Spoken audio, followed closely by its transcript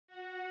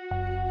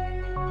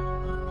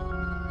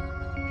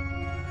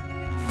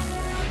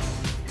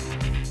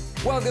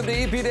Welcome to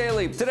EP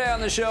Daily. Today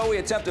on the show, we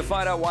attempt to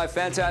find out why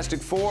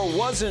Fantastic Four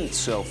wasn't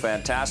so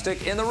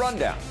fantastic in the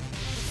rundown.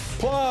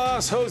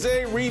 Plus,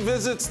 Jose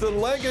revisits the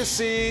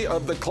legacy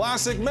of the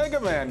classic Mega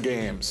Man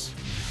games.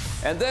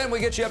 And then we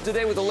get you up to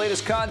date with the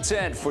latest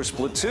content for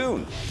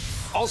Splatoon.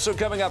 Also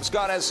coming up,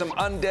 Scott has some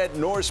undead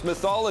Norse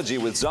mythology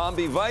with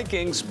zombie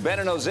Vikings. Ben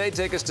and Jose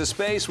take us to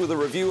space with a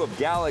review of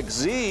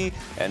Galak-Z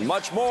and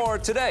much more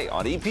today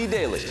on EP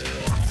Daily.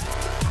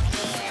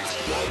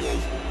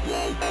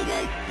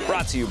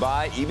 Brought to you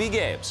by EB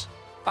Games.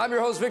 I'm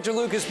your host, Victor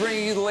Lucas,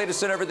 bringing you the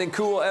latest in everything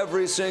cool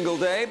every single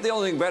day. The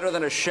only thing better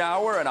than a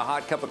shower and a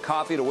hot cup of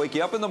coffee to wake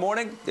you up in the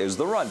morning is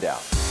the rundown.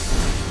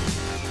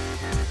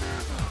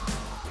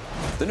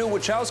 The new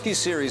Wachowski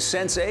series,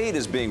 Sense8,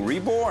 is being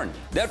reborn.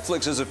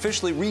 Netflix has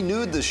officially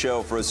renewed the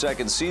show for a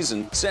second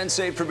season.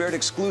 Sense8 premiered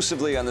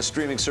exclusively on the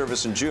streaming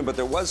service in June, but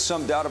there was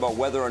some doubt about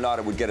whether or not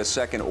it would get a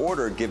second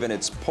order given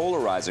its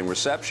polarizing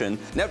reception.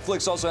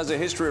 Netflix also has a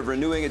history of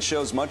renewing its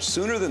shows much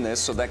sooner than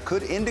this, so that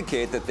could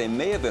indicate that they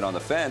may have been on the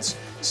fence.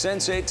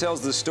 Sense8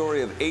 tells the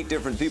story of 8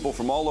 different people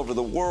from all over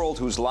the world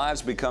whose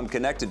lives become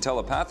connected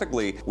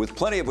telepathically, with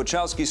plenty of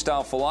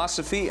Wachowski-style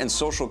philosophy and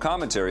social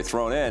commentary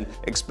thrown in.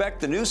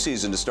 Expect the new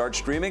season to start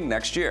streaming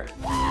next year.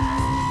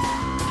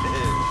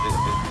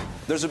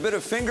 There's a bit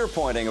of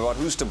finger-pointing about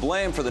who's to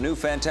blame for the new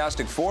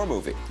Fantastic Four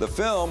movie. The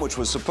film, which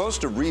was supposed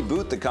to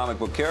reboot the comic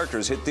book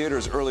characters, hit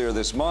theaters earlier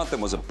this month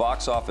and was a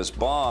box office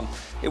bomb.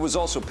 It was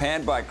also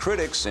panned by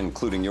critics,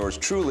 including yours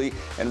truly,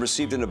 and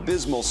received an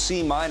abysmal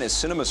C-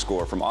 cinema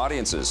score from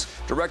audiences.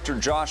 Director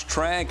Josh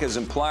Trank has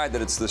implied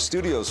that it's the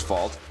studio's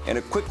fault. In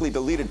a quickly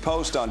deleted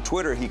post on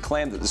Twitter, he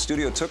claimed that the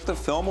studio took the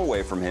film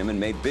away from him and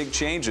made big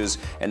changes,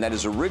 and that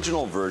his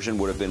original version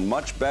would have been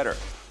much better.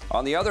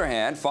 On the other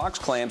hand, Fox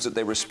claims that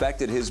they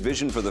respected his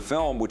vision for the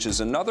film, which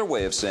is another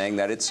way of saying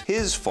that it's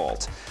his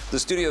fault. The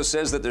studio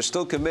says that they're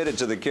still committed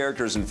to the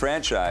characters and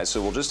franchise,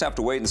 so we'll just have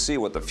to wait and see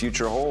what the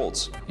future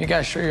holds. You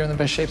guys sure you're in the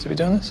best shape to be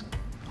doing this?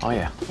 Oh,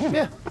 yeah.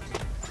 Yeah.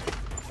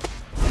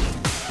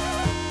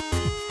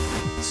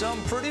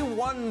 Some pretty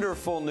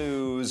wonderful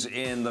news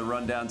in the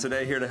rundown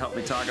today. Here to help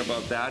me talk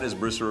about that is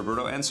Brissa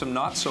Roberto, and some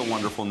not so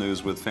wonderful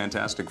news with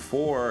Fantastic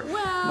Four.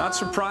 Well, not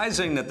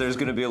surprising that there's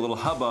going to be a little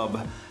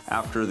hubbub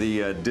after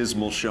the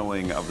dismal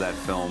showing of that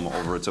film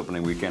over its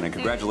opening weekend. And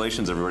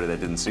congratulations, everybody that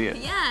didn't see it.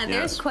 Yeah,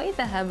 there's quite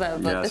the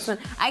hubbub about this one.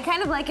 I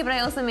kind of like it, but I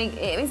also it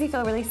makes me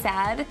feel really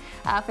sad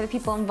for the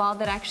people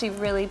involved that actually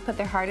really put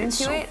their heart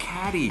into it. It's so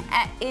catty.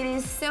 It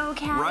is so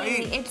catty.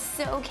 Right? It's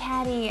so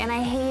catty, and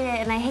I hate it.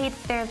 And I hate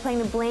that they're playing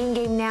the blame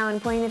game now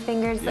and pointing the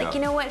fingers. Yeah. Like, you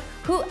know what?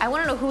 I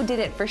want to know who did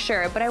it for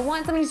sure, but I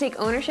want somebody to take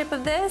ownership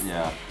of this.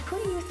 Yeah.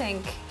 Who do you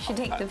think should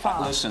take the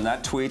fall? Listen,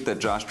 that tweet that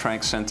Josh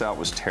Trank sent out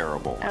was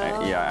terrible.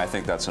 I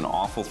think that's an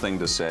awful thing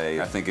to say.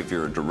 I think if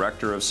you're a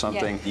director of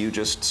something, you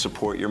just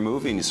support your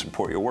movie and you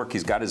support your work.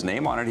 He's got his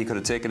name on it. He could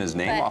have taken his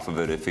name off of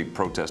it if he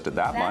protested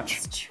that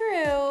much. That's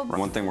true.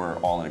 One thing we're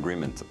all in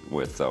agreement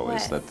with, though,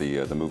 is that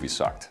the movie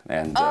sucked.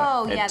 And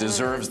it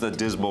deserves the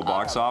dismal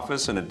box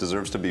office, and it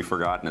deserves to be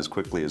forgotten as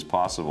quickly as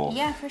possible.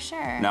 Yeah, for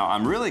sure. Now,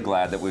 I'm really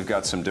glad that we've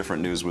got some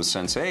different news with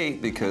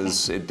Sense8,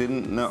 because I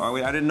didn't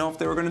know if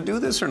they were going to do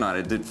this or not.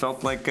 It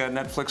felt like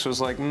Netflix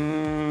was like,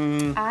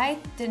 I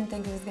didn't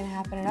think it was going to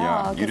happen at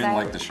all. You didn't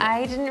like the show.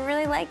 I didn't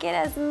really like it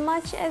as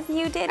much as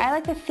you did. I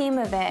like the theme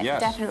of it,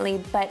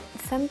 definitely, but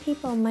some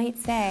people might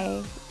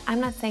say, I'm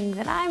not saying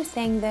that I'm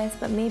saying this,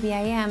 but maybe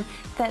I am,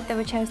 that the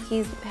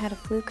Wachowskis had a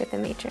fluke with The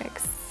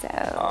Matrix.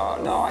 So.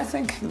 No, I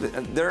think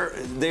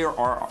they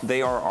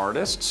are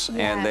artists,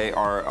 and they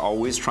are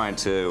always trying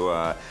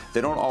to.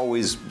 They don't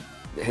always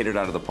hit it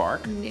out of the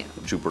park. Yeah.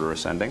 Jupiter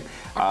Ascending,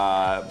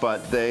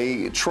 but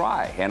they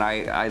try, and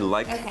I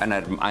like and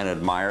I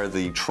admire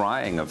the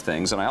trying of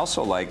things, and I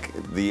also like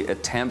the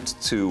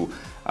attempt to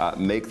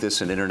make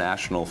this an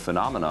international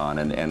phenomenon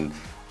and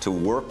to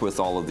work with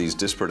all of these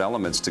disparate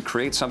elements to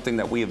create something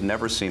that we have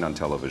never seen on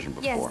television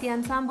before. Yes, the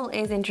ensemble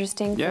is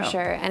interesting for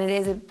sure, and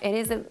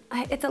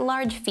it's a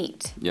large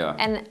feat. Yeah.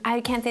 And I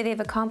can't say they've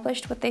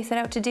accomplished what they set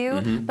out to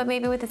do, but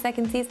maybe with the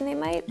second season they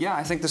might. Yeah,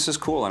 I think this is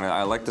cool, and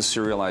I like the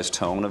serialized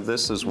tone of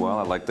this as well.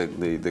 I like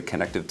the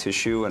connective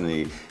tissue and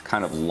the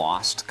kind of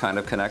lost kind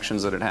of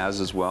connections that it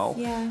has as well.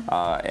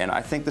 Yeah. And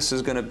I think this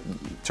is going to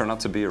turn out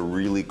to be a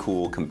really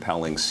cool,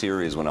 compelling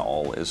series when it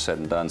all is said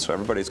and done. So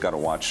everybody's got to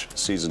watch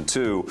season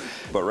 2.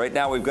 But right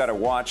now we've got to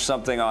watch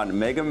something on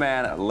Mega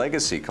Man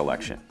Legacy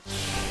Collection.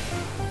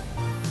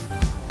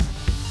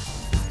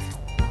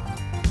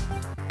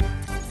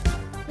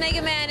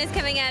 Mega Man is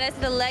coming at us,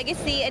 the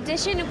Legacy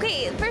Edition.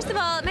 Okay, first of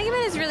all, Mega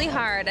Man is really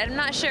hard. I'm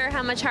not sure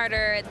how much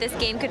harder this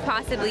game could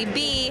possibly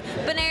be,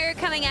 but now you're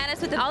coming at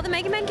us with all the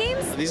Mega Man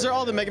games? These are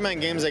all the Mega Man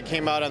games that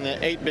came out on the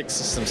 8-bit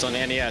systems on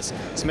the NES.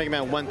 It's Mega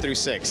Man 1 through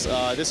 6.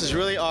 This is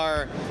really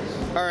our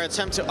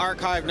attempt to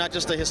archive not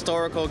just the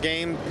historical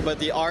game, but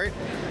the art,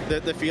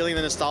 the feeling,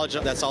 the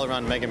nostalgia that's all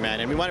around Mega Man.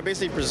 And we want to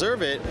basically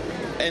preserve it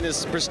in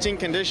this pristine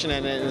condition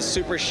and in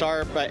super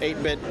sharp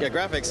 8-bit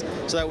graphics,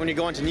 so that when you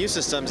go into new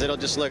systems, it'll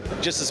just look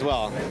just as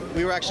well.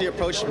 We were actually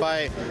approached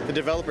by the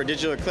developer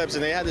Digital Eclipse,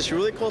 and they had this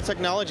really cool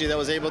technology that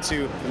was able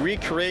to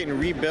recreate and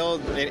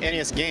rebuild an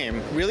NES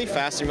game really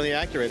fast and really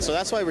accurate. So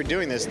that's why we're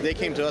doing this. They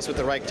came to us with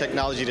the right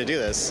technology to do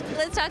this.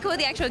 Let's talk about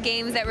the actual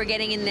games that we're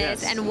getting in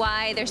this and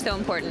why they're so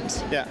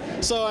important. Yeah.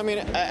 So I mean,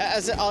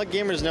 as all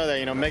gamers know that,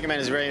 you know, Mega Man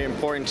is very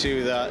important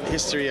to the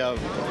history of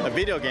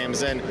video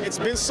games, and it's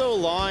been so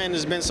long and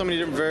there's been so many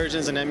different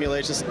versions and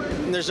emulations,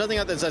 and there's nothing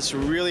out there that's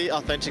really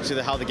authentic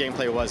to how the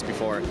gameplay was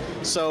before.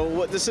 So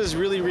what this is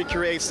really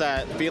recreates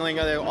that feeling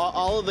of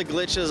all of the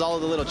glitches, all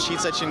of the little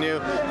cheats that you knew,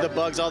 the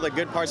bugs, all the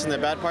good parts and the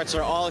bad parts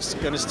are all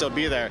going to still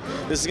be there.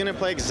 This is going to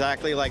play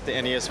exactly like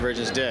the NES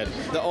versions did.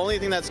 The only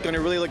thing that's going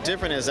to really look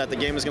different is that the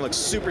game is going to look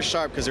super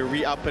sharp because they're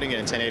re-outputting it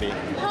in 1080.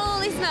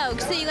 Holy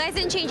smokes, so you guys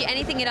didn't change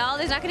anything at all?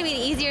 There's not going to be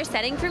an easier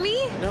setting for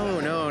me?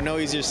 No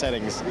easier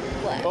settings.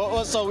 What?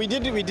 Well, so we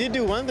did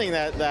do one thing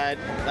that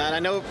and I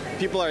know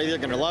people are either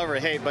going to love or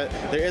hate, but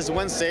there is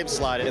one save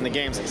slot in the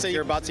games. Say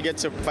you're about to get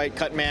to fight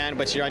Cutman,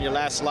 but you're on your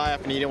last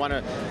life and you don't want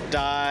to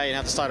die and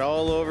have to start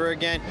all over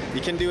again.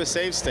 You can do a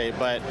save state,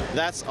 but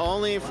that's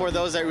only for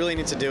those that really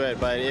need to do it.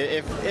 But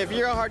if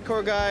you're a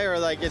hardcore guy or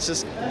like it's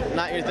just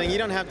not your thing, you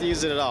don't have to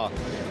use it at all.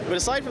 But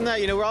aside from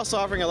that, you know, we're also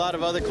offering a lot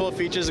of other cool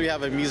features. We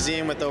have a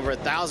museum with over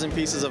 1,000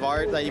 pieces of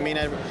art that you may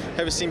not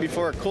have seen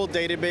before. A cool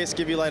database,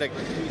 give you like a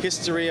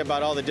history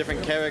about all the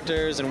different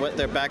characters and what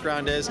their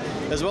background is,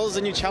 as well as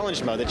the new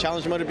challenge mode. The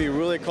challenge mode would be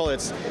really cool.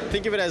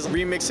 Think of it as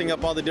remixing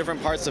up all the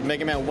different parts of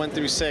Mega Man 1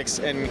 through 6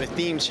 and a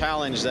theme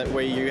challenge that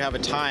way you have a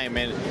time,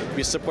 and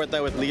we support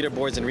that with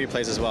leaderboards and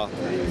replays as well.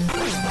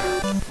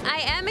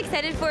 I am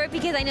excited for it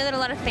because I know that a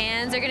lot of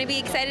fans are going to be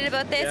excited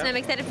about this, and I'm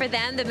excited for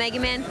them, the Mega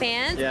Man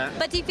fans. Yeah.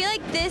 But do you feel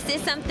like this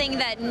is something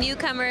that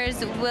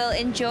newcomers will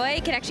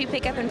enjoy, can actually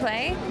pick up and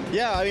play?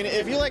 Yeah, I mean,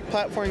 if you like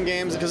platform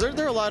games, because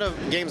there are a lot of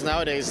games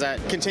nowadays that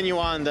continue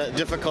on the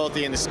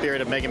difficulty and the spirit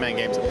of Mega Man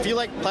games. If you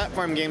like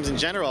platform games in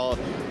general,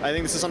 I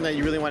think this is something that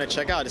you really want to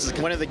check out. This is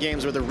one of the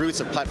games where the roots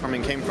of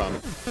platforming came from.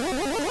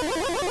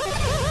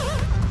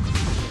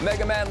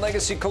 Mega Man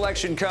Legacy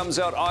Collection comes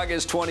out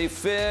August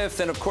 25th,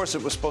 and of course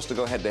it was supposed to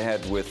go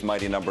head-to-head with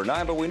Mighty No.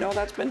 9, but we know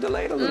that's been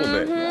delayed a little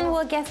bit.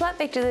 Well, guess what,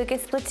 Victor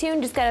Lucas?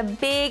 Splatoon just got a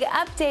big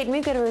update, and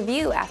we've got a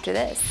review after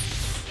this.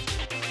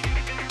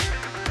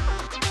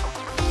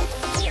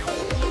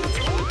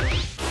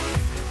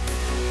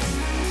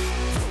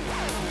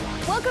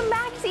 Welcome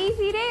back to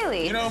EP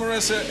Daily. You know,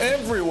 Marissa,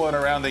 everyone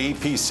around the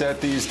EP set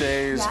these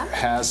days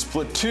has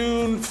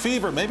Splatoon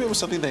fever. Maybe it was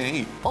something they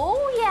ate. Oh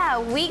yeah,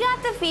 we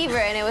got the fever,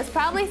 and it was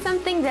probably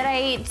something that I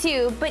ate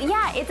too. But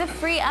yeah, it's a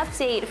free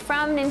update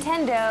from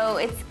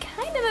Nintendo. It's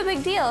kind of a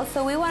big deal,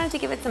 so we wanted to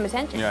give it some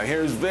attention. Yeah,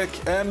 here's Vic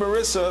and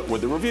Marissa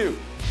with the review.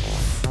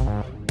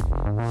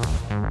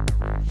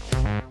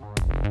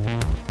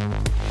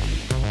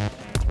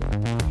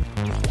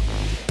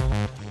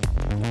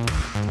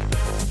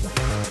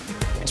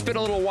 It's been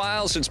a little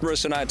while since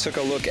Marissa and I took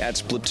a look at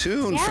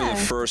Splatoon for the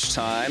first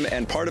time,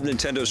 and part of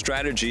Nintendo's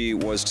strategy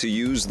was to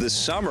use this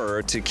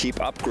summer to keep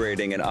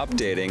upgrading and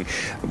updating.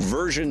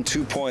 Version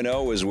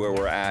 2.0 is where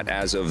we're at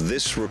as of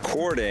this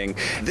recording.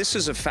 This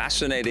is a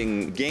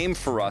fascinating game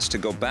for us to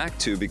go back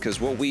to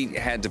because what we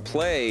had to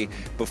play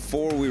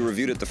before we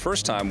reviewed it the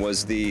first time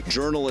was the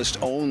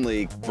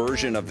journalist-only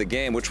version of the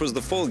game, which was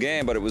the full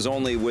game, but it was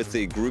only with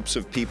the groups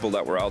of people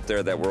that were out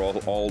there that were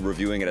all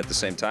reviewing it at the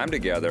same time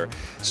together.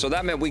 So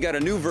that meant we got a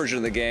new version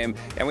of the game,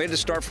 and we had to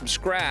start from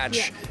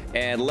scratch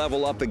and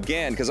level up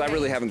again, because I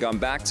really haven't gone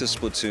back to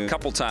Splatoon. A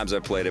couple times I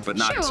played it, but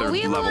not to level up. We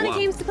have a lot of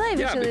games to play,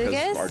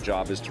 because our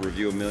job is to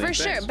review a million things.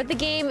 For sure, but the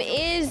game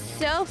is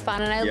so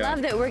fun, and I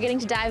love that we're getting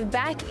to dive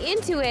back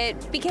into it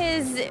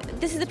because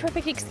this is the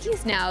perfect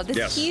excuse now.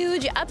 This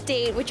huge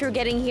update, which we're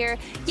getting here.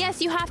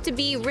 Yes, you have to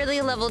be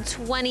really level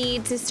 20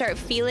 to start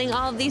feeling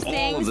all of these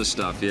things. All of the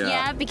stuff,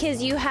 Yeah,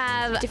 because you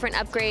have different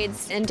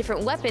upgrades and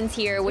different weapons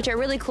here, which are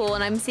really cool,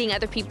 and I'm seeing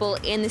other people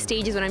in the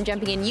stages when I'm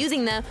jumping in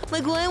using them.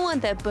 Like, well, I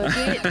want that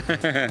bucket.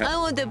 I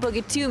want that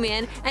bucket too,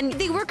 man. And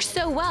they work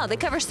so well. They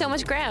cover so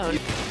much ground.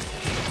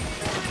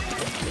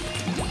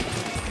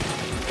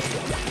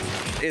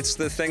 It's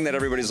the thing that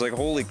everybody's like,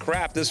 holy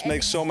crap, this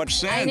makes so much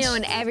sense. I know,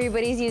 and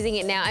everybody's using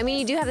it now. I mean,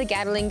 you do have the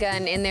Gatling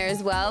gun in there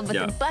as well, but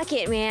the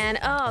bucket, man,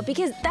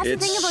 because that's the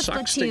thing about Splatoon. It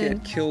sucks to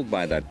get killed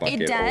by that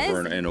bucket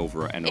over and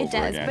over and over again. It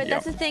does, but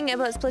that's the thing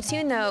about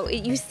Splatoon, though.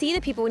 You see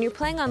the people, when you're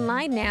playing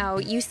online now,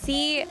 you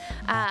see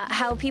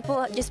how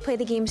people just play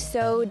the game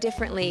so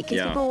differently,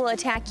 because people will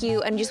attack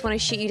you and just want to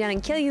shoot you down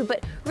and kill you,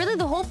 but really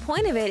the whole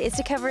point of it is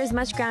to cover as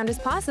much ground as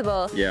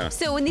possible.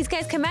 So when these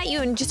guys come at you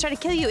and just try to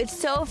kill you, it's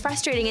so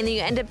frustrating, and then you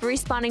end up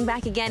respawning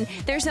back again.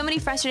 There's so many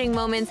frustrating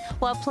moments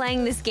while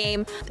playing this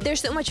game.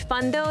 There's so much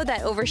fun, though,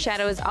 that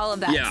overshadows all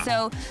of that.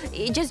 So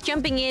just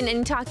jumping in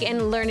and talking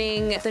and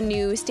learning the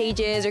new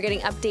stages or getting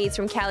updates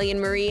from Callie and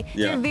Marie,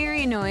 they're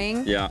very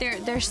annoying.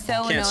 They're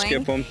so annoying. Can't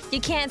skip them. You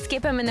can't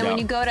skip them, and then when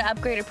you go to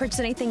upgrade or purchase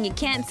anything, you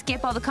can't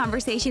skip all the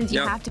conversations. You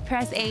have to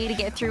press A to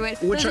get through it.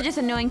 Those are just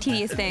annoying,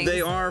 tedious things.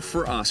 They are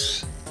for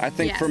us. I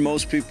think for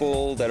most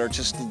people that are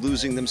just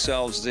losing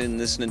themselves in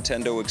this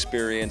Nintendo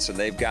experience and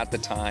they've got the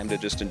time to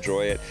just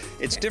enjoy it,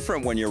 it's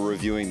different when you're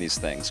reviewing these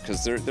things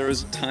because there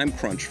is a time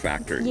crunch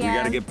factor. You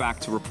got to get back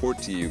to report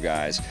to you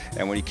guys,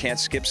 and when you can't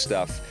skip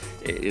stuff,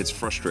 it's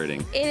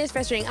frustrating. It is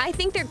frustrating. I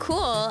think they're cool.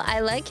 I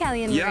like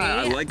Callie and Marie.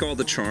 Yeah, I like all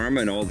the charm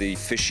and all the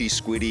fishy,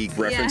 squiddy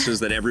references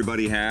that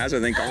everybody has. I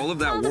think all of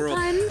that world.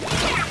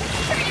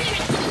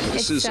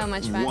 This is so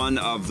much fun. One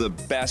of the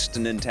best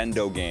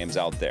Nintendo games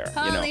out there.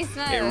 Holy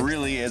smokes. It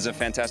really is a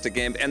fantastic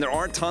game. And there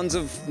aren't tons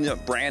of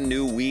brand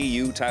new Wii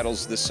U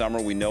titles this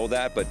summer. We know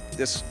that, but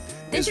this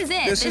is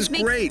it. This is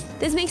great.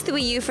 This makes the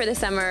Wii U for the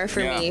summer for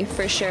me,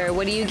 for sure.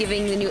 What are you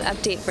giving the new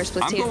update for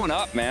Splatoon? I'm going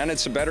up, man.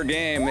 It's a better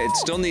game. It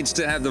still needs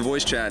to have the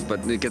voice chat,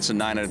 but it gets a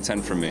 9 out of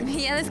 10 from me.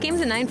 Yeah, this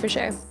game's a 9 for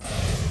sure.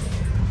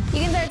 You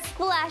can start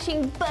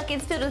splashing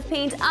buckets filled with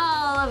paint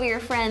all over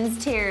your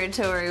friend's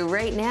territory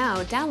right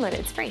now. Download it,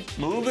 it's free.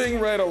 Moving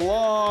right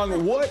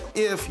along, what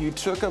if you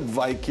took a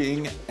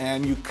Viking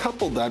and you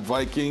coupled that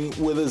Viking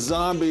with a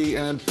zombie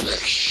and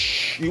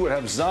you would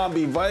have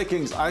zombie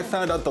Vikings? I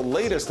found out the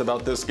latest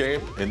about this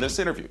game in this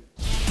interview.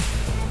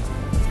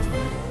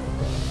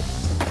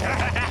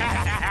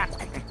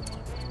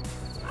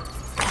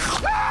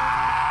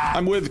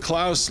 I'm with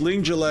Klaus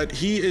Lingilette.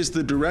 He is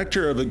the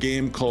director of a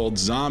game called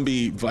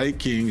Zombie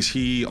Vikings.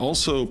 He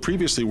also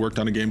previously worked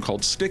on a game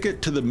called Stick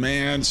It to the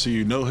Man, so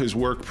you know his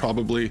work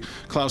probably.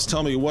 Klaus,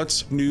 tell me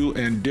what's new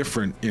and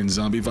different in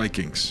Zombie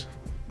Vikings?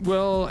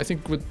 Well, I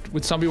think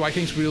with Zombie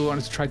Vikings, we really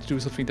wanted to try to do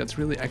something that's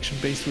really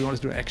action-based. We wanted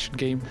to do an action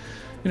game.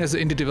 And as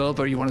an indie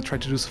developer, you want to try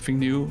to do something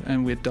new,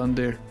 and we had done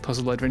the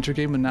puzzle adventure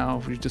game, and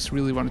now we just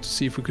really wanted to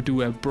see if we could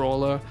do a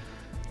brawler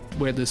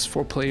where there's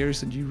 4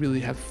 players and you really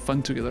have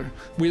fun together.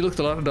 We looked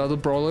a lot at other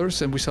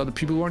brawlers and we saw that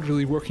people weren't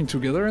really working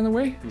together in a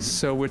way.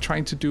 So we're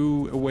trying to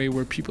do a way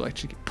where people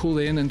actually get pulled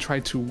in and try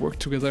to work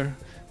together.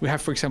 We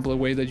have, for example, a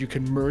way that you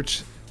can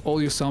merge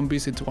all your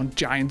zombies into one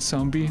giant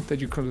zombie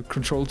that you can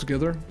control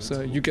together.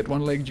 So you get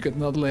one leg, you get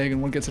another leg,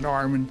 and one gets an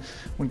arm, and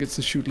one gets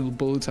to shoot little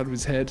bullets out of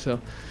his head.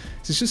 So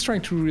it's just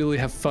trying to really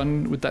have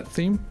fun with that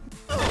theme.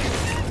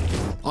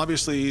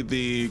 Obviously,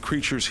 the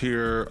creatures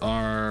here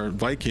are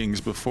Vikings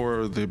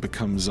before they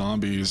become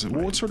zombies.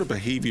 Right. What sort of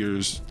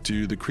behaviors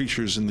do the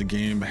creatures in the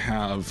game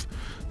have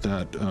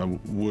that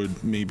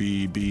would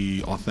maybe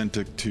be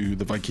authentic to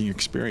the Viking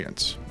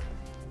experience?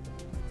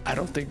 I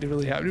don't think they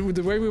really have.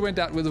 The way we went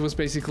out with it was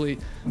basically,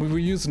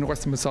 we used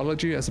Norse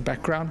mythology as a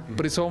background,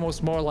 but it's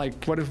almost more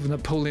like, what if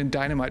Napoleon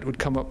Dynamite would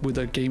come up with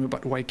a game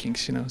about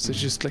Vikings, you know? So it's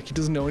just like, he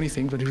doesn't know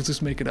anything, but he'll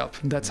just make it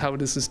up. And that's how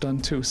this is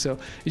done too. So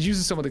it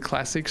uses some of the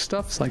classic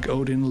stuff, like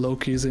Odin,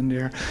 Loki is in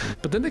there.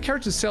 But then the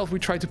character itself, we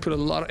tried to put a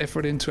lot of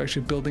effort into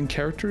actually building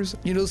characters.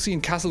 You'll see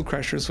in Castle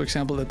Crashers, for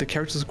example, that the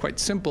characters are quite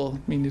simple.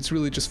 I mean, it's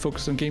really just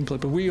focused on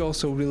gameplay, but we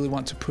also really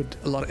want to put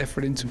a lot of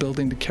effort into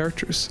building the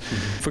characters.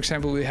 For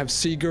example, we have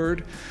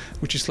Sigurd,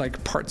 which is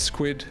like part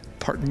squid,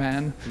 part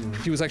man.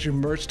 He was actually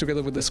merged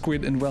together with the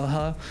squid in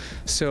Valhalla.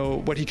 So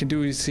what he can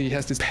do is he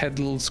has this pet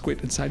little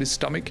squid inside his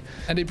stomach,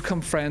 and they become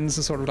friends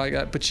and sort of like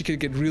that. But she could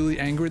get really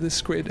angry, this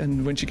squid,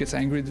 and when she gets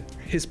angry,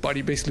 his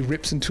body basically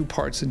rips in 2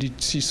 parts, and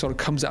she sort of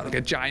comes out like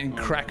a giant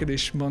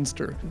Krakenish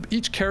monster.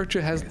 Each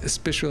character has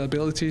special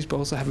abilities, but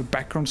also have a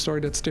background story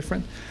that's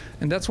different.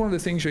 And that's one of the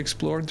things you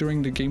explore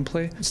during the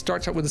gameplay. It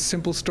starts out with a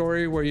simple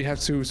story where you have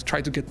to try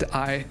to get the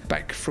eye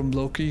back from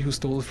Loki, who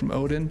stole it from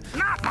Odin.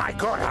 Not my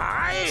good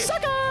eye!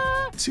 Sucker!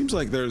 It seems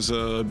like there's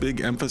a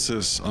big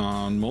emphasis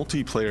on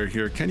multiplayer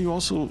here. Can you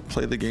also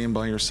play the game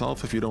by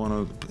yourself if you don't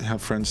want to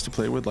have friends to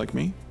play with like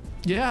me?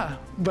 Yeah,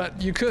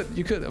 but you could,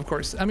 of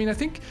course. I mean, I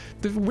think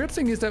the weird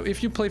thing is that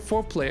if you play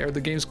 4-player, the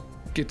game's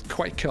get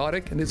quite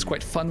chaotic, and it's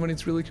quite fun when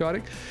it's really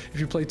chaotic. If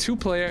you play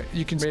 2-player,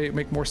 you can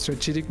make more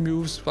strategic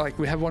moves. Like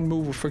we have one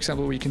move, for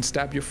example, where you can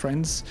stab your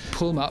friends,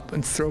 pull them up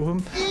and throw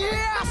them.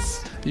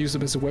 Yes! Use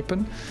them as a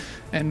weapon.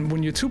 And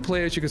when you're 2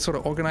 players, you can sort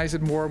of organize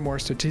it more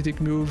strategic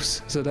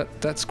moves. So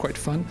that's quite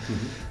fun.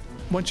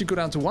 Once you go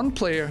down to 1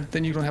 player,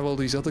 then you don't have all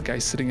these other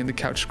guys sitting in the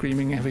couch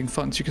screaming, having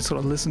fun. So you can sort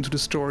of listen to the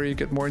story,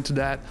 get more into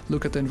that,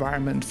 look at the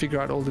environment, figure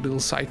out all the little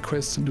side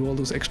quests and do all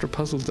those extra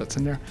puzzles that's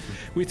in there.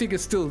 We think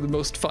it's still the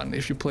most fun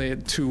if you play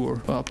it 2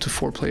 or up to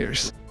 4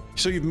 players.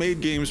 So you've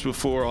made games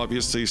before,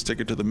 obviously, Stick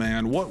It to the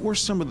Man. What were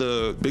some of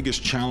the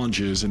biggest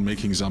challenges in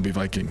making Zombie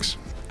Vikings?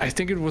 I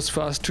think it was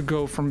for us to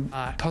go from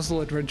a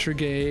puzzle adventure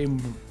game,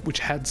 which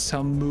had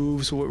some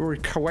moves, were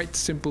quite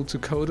simple to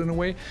code in a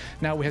way.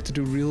 Now we had to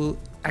do real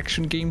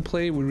action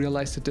gameplay. We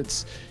realized that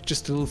it's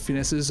just the little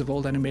finesses of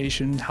old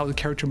animation, how the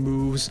character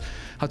moves,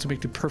 how to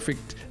make the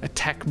perfect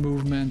attack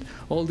movement.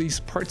 All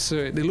these parts,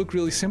 they look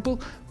really simple,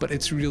 but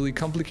it's really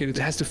complicated.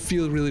 It has to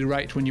feel really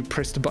right when you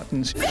press the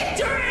buttons.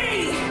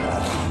 Victory!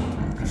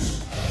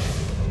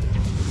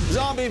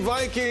 Zombie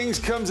Vikings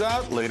comes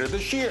out later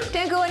this year.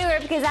 Don't go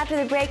anywhere, because after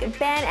the break,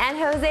 Ben and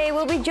Jose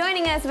will be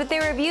joining us with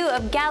their review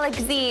of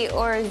Galak-Z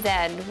or Z,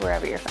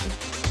 wherever you're from.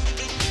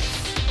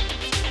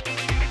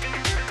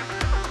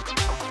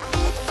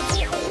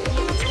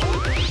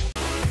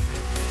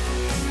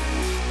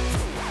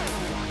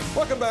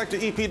 Welcome back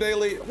to EP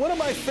Daily. One of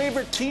my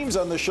favorite teams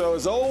on the show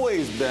has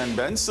always been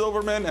Ben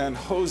Silverman and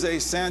Jose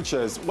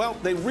Sanchez. Well,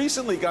 they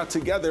recently got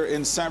together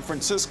in San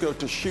Francisco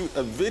to shoot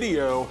a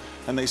video,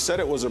 and they said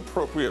it was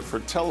appropriate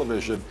for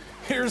television.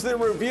 Here's their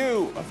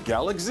review of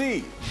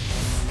Galak-Z.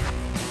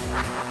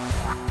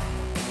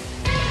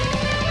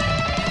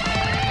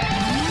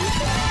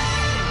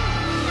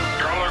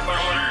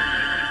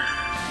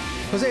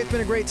 Jose, it's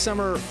been a great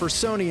summer for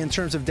Sony in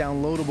terms of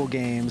downloadable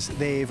games.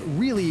 They've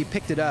really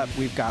picked it up.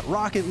 We've got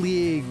Rocket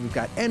League, we've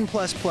got N++,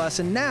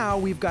 and now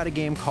we've got a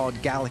game called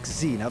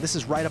Galak-Z. Now, this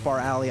is right up our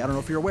alley. I don't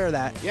know if you're aware of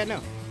that. Yeah,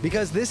 no.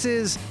 Because this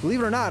is,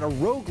 believe it or not, a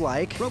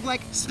roguelike.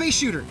 Roguelike space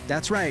shooter.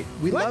 That's right.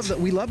 We love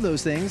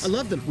those things. I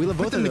love them. We love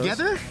both Put them of those.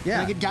 together? Yeah.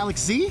 Can I get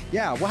Galak-Z?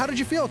 Yeah. Well, how did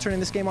you feel turning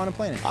this game on and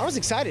playing it? I was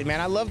excited,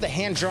 man. I love the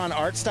hand-drawn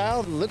art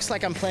style. It looks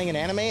like I'm playing an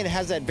anime. It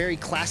has that very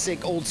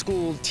classic,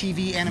 old-school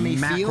TV anime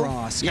feel.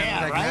 Macross.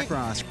 Yeah, right?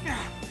 Macross.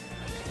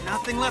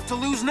 Nothing left to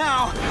lose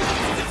now.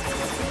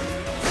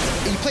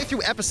 You play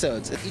through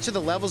episodes. Each of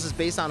the levels is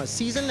based on a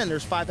season, and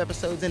there's 5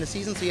 episodes in a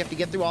season, so you have to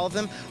get through all of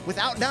them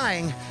without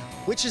dying,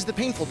 which is the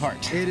painful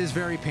part. It is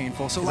very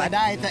painful. So I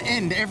die at the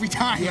end every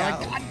time. Yeah,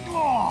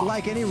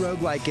 like any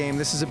roguelike game,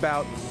 this is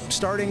about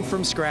starting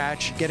from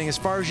scratch, getting as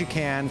far as you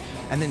can,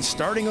 and then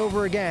starting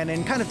over again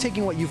and kind of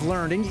taking what you've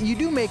learned. And you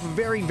do make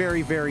very,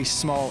 very, very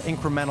small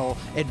incremental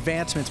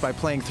advancements by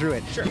playing through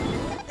it. Sure.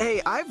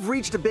 Hey, I've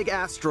reached a big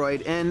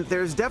asteroid, and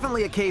there's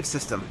definitely a cave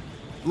system.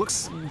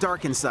 Looks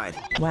dark inside.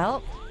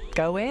 Well,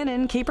 go in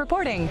and keep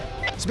reporting.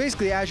 So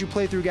basically, as you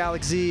play through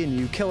Galak-Z and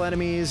you kill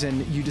enemies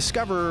and you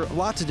discover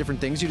lots of different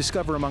things, you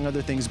discover, among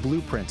other things,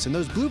 blueprints. And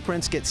those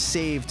blueprints get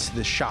saved to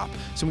the shop.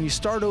 So when you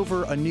start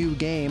over a new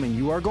game and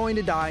you are going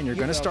to die and you're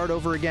going to start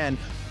over again,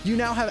 you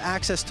now have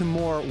access to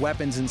more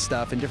weapons and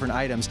stuff and different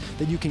items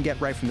that you can get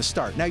right from the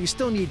start. Now, you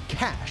still need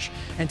cash.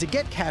 And to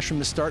get cash from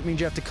the start means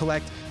you have to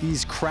collect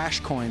these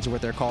crash coins, or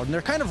what they're called. And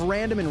they're kind of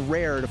random and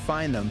rare to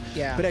find them.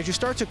 Yeah. But as you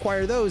start to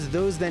acquire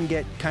those then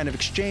get kind of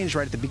exchanged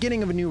right at the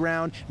beginning of a new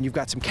round. And you've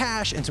got some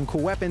cash and some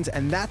cool weapons.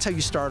 And that's how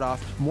you start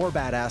off more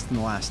badass than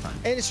the last time.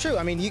 And it's true.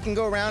 I mean, you can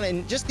go around,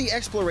 and just the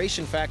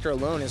exploration factor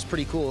alone is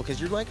pretty cool, because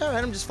you're like, all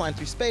right, I'm just flying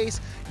through space.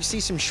 You see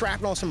some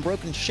shrapnel, some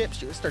broken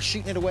ships. You start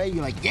shooting it away.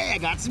 You're like, yeah, I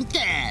got some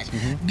cash.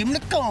 Give me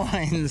the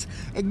coins.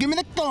 Give me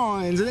the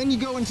coins. And then you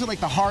go into like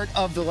the heart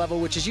of the level,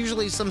 which is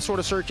usually some sort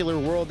of circular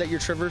world that you're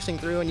traversing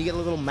through, and you get a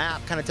little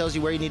map, kind of tells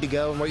you where you need to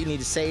go and what you need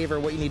to save or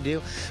what you need to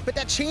do. But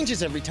that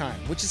changes every time,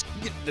 which is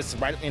this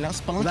right, you know,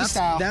 Spelunky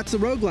style. That's the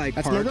roguelike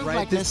part, the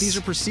right? roguelikeness. These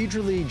are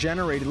procedurally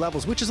generated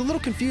levels, which is a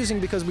little confusing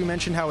because we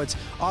mentioned how it's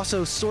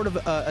also sort of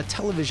a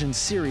television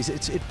series.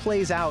 It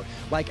plays out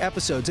like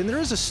episodes, and there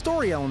is a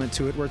story element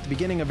to it where at the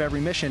beginning of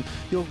every mission,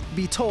 you'll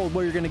be told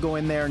where you're going to go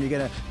in there and you're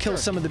going to kill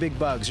some of the big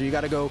bugs, or you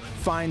got to go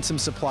find some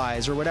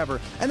supplies or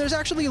whatever. And there's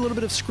actually a little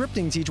bit of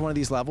scripting to each one of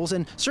these levels,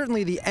 and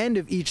certainly the end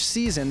of each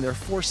season, there are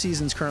 4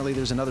 seasons currently,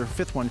 there's another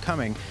 5th one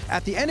coming.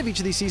 At the end of each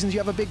of these seasons, you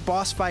have a big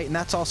boss fight, and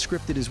that's all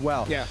scripted as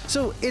well. Yeah.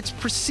 So it's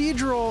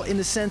procedural in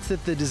the sense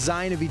that the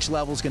design of each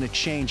level is going to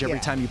change every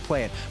time you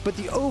play it. But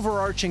the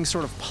overarching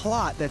sort of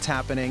plot that's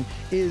happening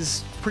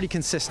is pretty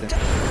consistent.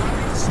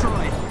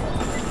 Destroyed.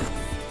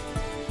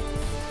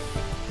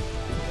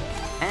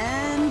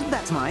 And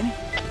that's mine.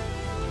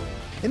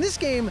 In this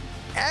game,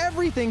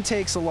 everything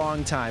takes a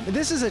long time.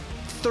 This is a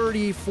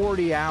 30,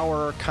 40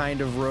 hour kind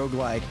of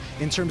roguelike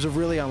in terms of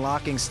really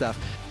unlocking stuff.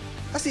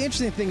 That's the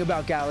interesting thing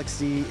about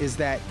Galak-Z, is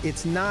that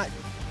it's not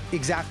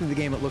exactly the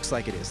game it looks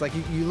like it is. Like,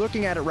 you're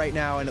looking at it right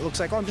now and it looks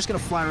like, oh, I'm just gonna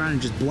fly around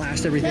and just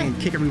blast everything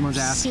and kick everyone's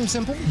ass. Seems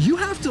simple. You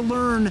have to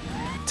learn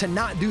to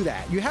not do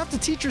that. You have to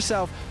teach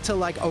yourself to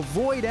like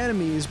avoid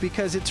enemies,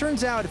 because it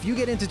turns out if you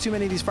get into too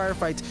many of these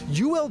firefights,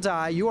 you will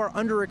die, you are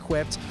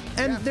under-equipped,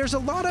 and there's a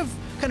lot of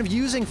kind of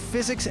using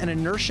physics and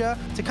inertia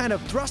to kind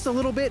of thrust a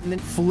little bit and then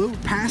float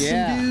past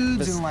some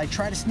dudes and like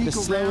try to sneak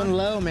around. Slow and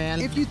low,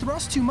 man. If you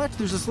thrust too much,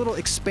 there's this little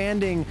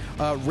expanding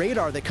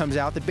radar that comes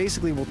out that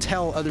basically will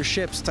tell other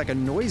ships, it's like a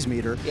noise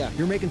meter. Yeah.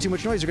 You're making too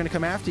much noise, they're gonna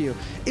come after you.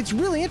 It's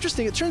really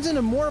interesting. It turns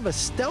into more of a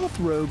stealth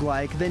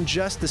roguelike than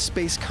just the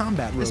space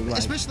combat roguelike.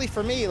 Especially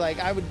for me, like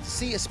I would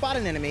spot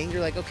an enemy,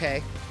 you're like,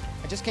 okay,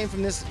 I just came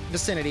from this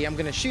vicinity, I'm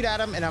gonna shoot at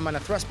him and I'm gonna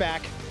thrust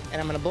back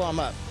and I'm gonna blow him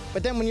up.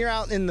 But then when you're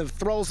out in the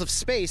throes of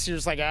space, you're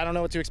just like, I don't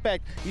know what to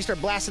expect. You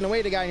start blasting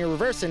away the guy and you're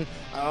reversing.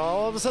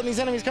 All of a sudden these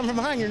enemies come from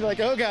behind you. You're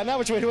like, oh God, now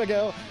which way do I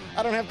go?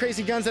 I don't have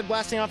crazy guns that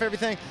blasting off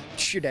everything.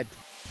 You're dead.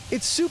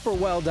 It's super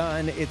well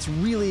done. It's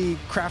really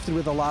crafted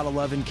with a lot of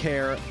love and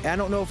care. I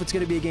don't know if it's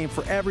going to be a game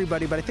for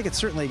everybody, but I think it's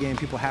certainly a game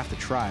people have to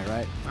try,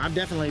 right? I'm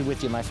definitely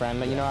with you, my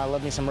friend. You know, I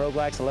love me some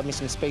roguelikes, I love me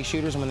some space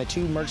shooters, and when the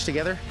two merge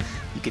together,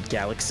 you get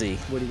Galak-Z.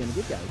 What are you going to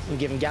give Galak-Z? I'm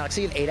giving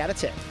Galak-Z an 8 out of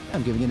 10.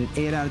 I'm giving it an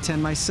 8 out of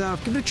 10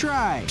 myself. Give it a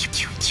try.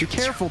 Be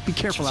careful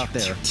out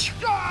there. Be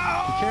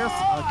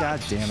careful. Oh,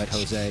 God damn it,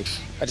 Jose.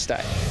 I just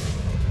died.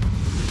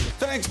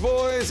 Thanks,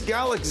 boys.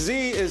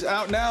 Galak-Z is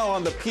out now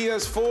on the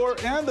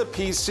PS4 and the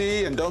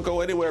PC. And don't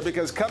go anywhere,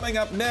 because coming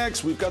up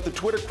next, we've got the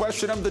Twitter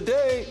question of the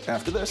day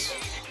after this.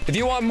 If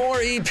you want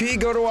more EP,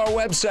 go to our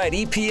website,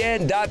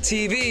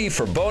 epn.tv,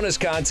 for bonus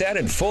content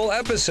and full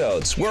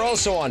episodes. We're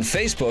also on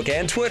Facebook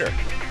and Twitter.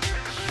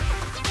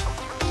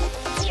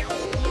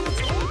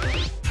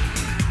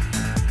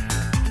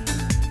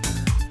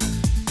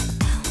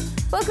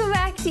 Welcome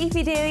back to EP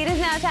Daily. It is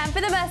now time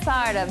for the best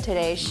part of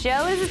today's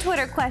show. It is the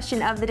Twitter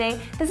question of the day.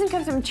 This one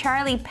comes from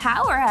Charlie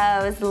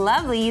Powerhouse.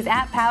 Lovely. He's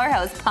at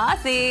Powerhouse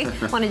Posse.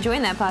 Want to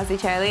join that posse,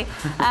 Charlie?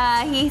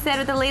 He said,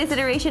 with the latest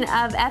iteration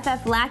of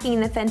FF lacking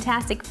the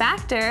fantastic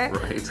factor,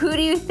 who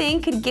do you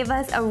think could give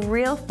us a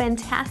real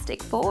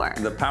Fantastic Four?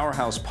 The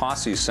Powerhouse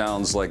Posse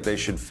sounds like they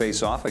should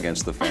face off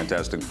against the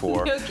Fantastic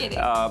Four. No kidding.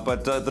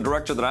 But the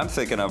director that I'm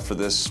thinking of for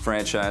this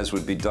franchise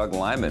would be Doug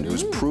Liman,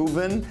 who's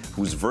proven,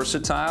 who's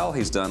versatile.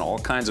 He's done all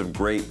kinds of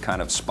great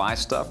kind of spy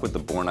stuff with the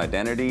Bourne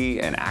Identity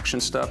and action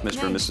stuff,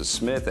 Mr. and Mrs.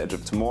 Smith, Edge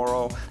of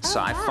Tomorrow,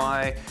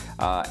 sci-fi,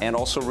 and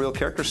also real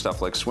character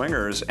stuff like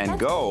Swingers and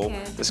Go.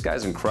 This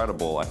guy's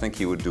incredible. I think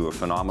he would do a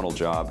phenomenal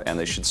job, and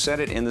they should set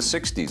it in the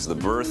 60s, the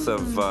birth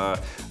of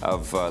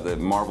the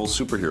Marvel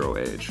superhero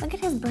age. Look at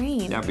his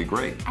brain. That'd be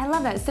great. I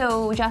love that.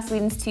 So Joss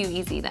Whedon's too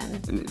easy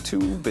then? Too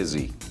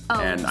busy. Oh,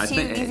 and I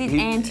think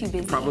and too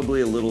busy.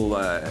 Probably a little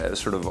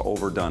sort of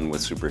overdone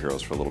with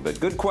superheroes for a little bit.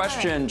 Good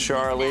question,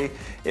 Charlie.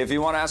 If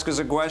you want to ask us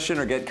a question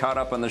or get caught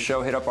up on the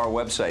show, hit up our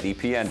website,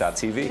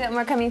 epn.tv. We've got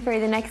more coming for you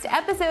the next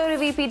episode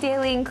of EP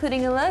Daily,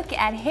 including a look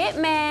at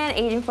Hitman,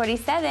 Agent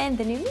 47,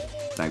 the new movie.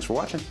 Thanks for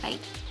watching. Bye.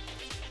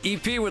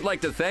 EP would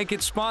like to thank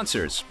its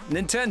sponsors,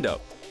 Nintendo,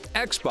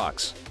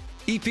 Xbox.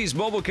 EP's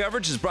mobile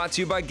coverage is brought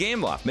to you by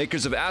Gameloft,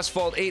 makers of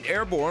Asphalt 8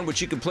 Airborne,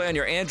 which you can play on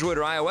your Android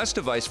or iOS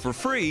device for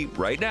free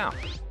right now.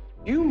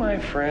 You, my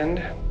friend,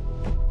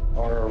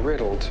 are a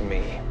riddle to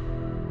me.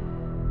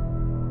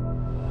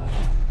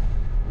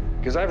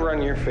 Because I've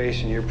run your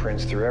face and your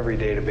prints through every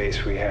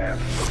database we have.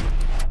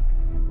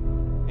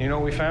 You know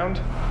what we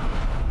found?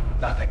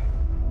 Nothing.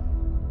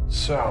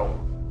 So,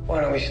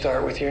 why don't we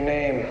start with your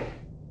name?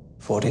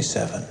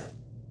 47.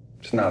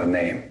 It's not a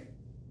name.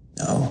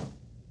 No,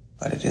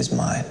 but it is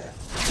mine.